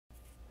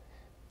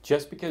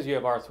Just because you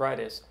have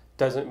arthritis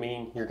doesn't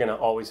mean you're going to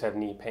always have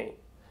knee pain.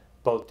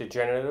 Both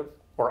degenerative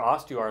or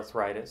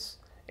osteoarthritis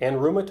and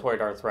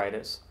rheumatoid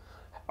arthritis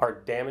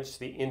are damage to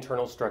the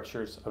internal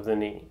structures of the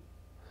knee.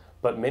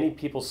 But many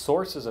people's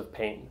sources of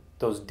pain,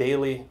 those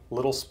daily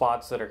little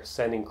spots that are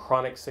sending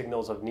chronic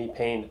signals of knee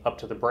pain up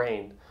to the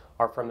brain,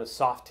 are from the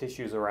soft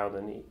tissues around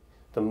the knee,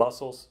 the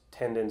muscles,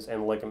 tendons,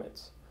 and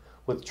ligaments.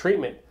 With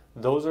treatment,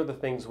 those are the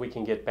things we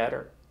can get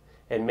better.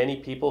 And many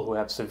people who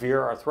have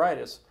severe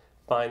arthritis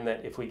find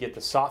that if we get the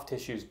soft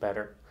tissues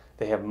better,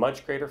 they have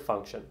much greater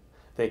function.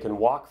 They can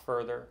walk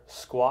further,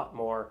 squat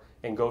more,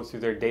 and go through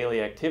their daily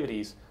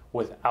activities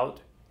without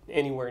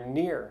anywhere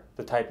near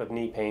the type of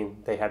knee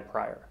pain they had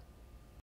prior.